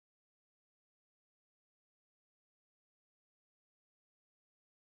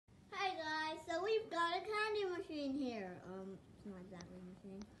So we've got a candy machine here. It's not exactly a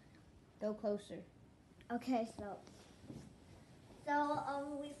machine. Go closer. Okay, so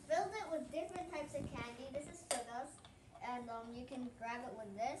we filled it with different types of candy. This is sugars, and you can grab it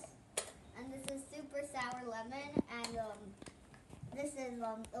with this. And this is super sour lemon, and this is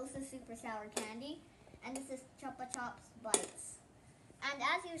also super sour candy, and this is Chupa Chops bites. And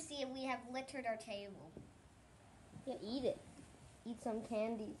as you see, we have littered our table. Yeah, eat it. Eat some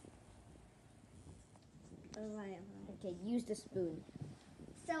candy. All right. Okay, use the spoon.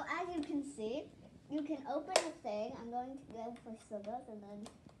 So as you can see, you can open the thing. I'm going to go for sugars, and then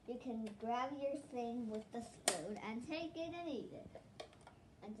you can grab your thing with the spoon and take it and eat it.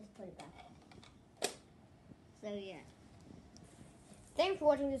 And just put it back. So yeah. Thanks for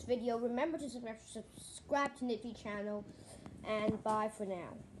watching this video. Remember to subscribe to Nifty channel, and bye for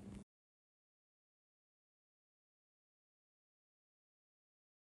now.